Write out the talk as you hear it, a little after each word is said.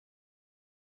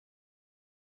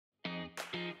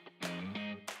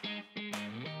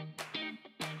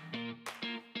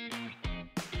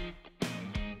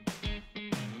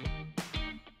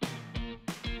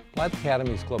Blyth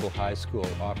Academy's Global High School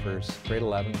offers grade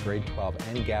 11, grade 12,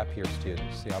 and gap year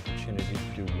students the opportunity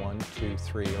to do 1, 2,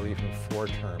 3, or even 4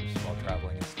 terms while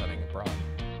traveling and studying abroad.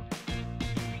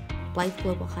 Blyth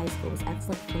Global High School was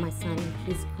excellent for my son.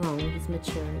 He's grown, he's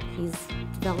matured, he's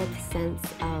developed a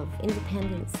sense of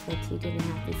independence that he didn't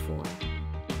have before.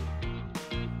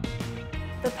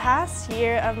 The past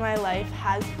year of my life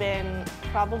has been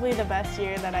probably the best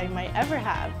year that I might ever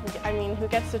have. I mean, who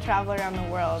gets to travel around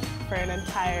the world for an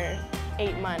entire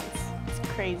 8 months? It's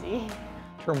crazy.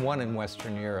 Term 1 in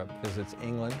Western Europe visits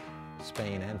England,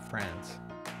 Spain, and France.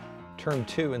 Term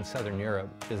 2 in Southern Europe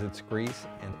visits Greece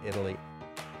and Italy.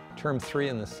 Term 3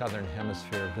 in the Southern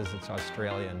Hemisphere visits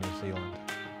Australia and New Zealand.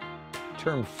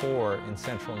 Term 4 in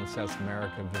Central and South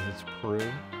America visits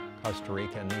Peru, Costa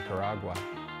Rica, and Nicaragua.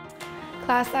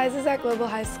 Class sizes at Global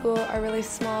High School are really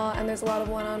small, and there's a lot of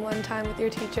one-on-one time with your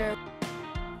teacher.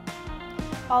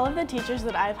 All of the teachers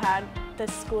that I've had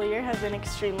this school year have been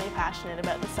extremely passionate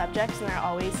about the subjects, and they're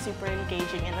always super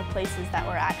engaging in the places that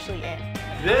we're actually in.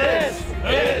 This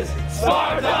is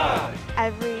Sparta!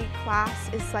 Every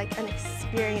class is like an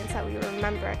experience that we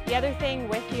remember. The other thing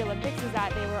with the Olympics is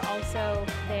that they were also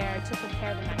there to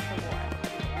prepare the men for war.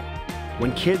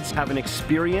 When kids have an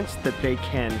experience that they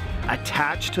can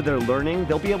attach to their learning,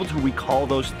 they'll be able to recall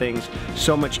those things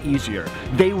so much easier.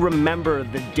 They remember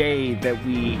the day that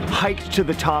we hiked to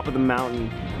the top of the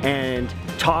mountain and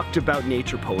talked about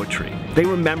nature poetry. They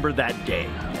remember that day.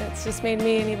 It's just made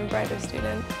me an even brighter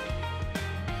student.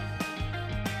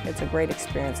 It's a great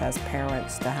experience as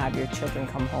parents to have your children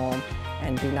come home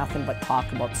and do nothing but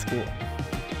talk about school.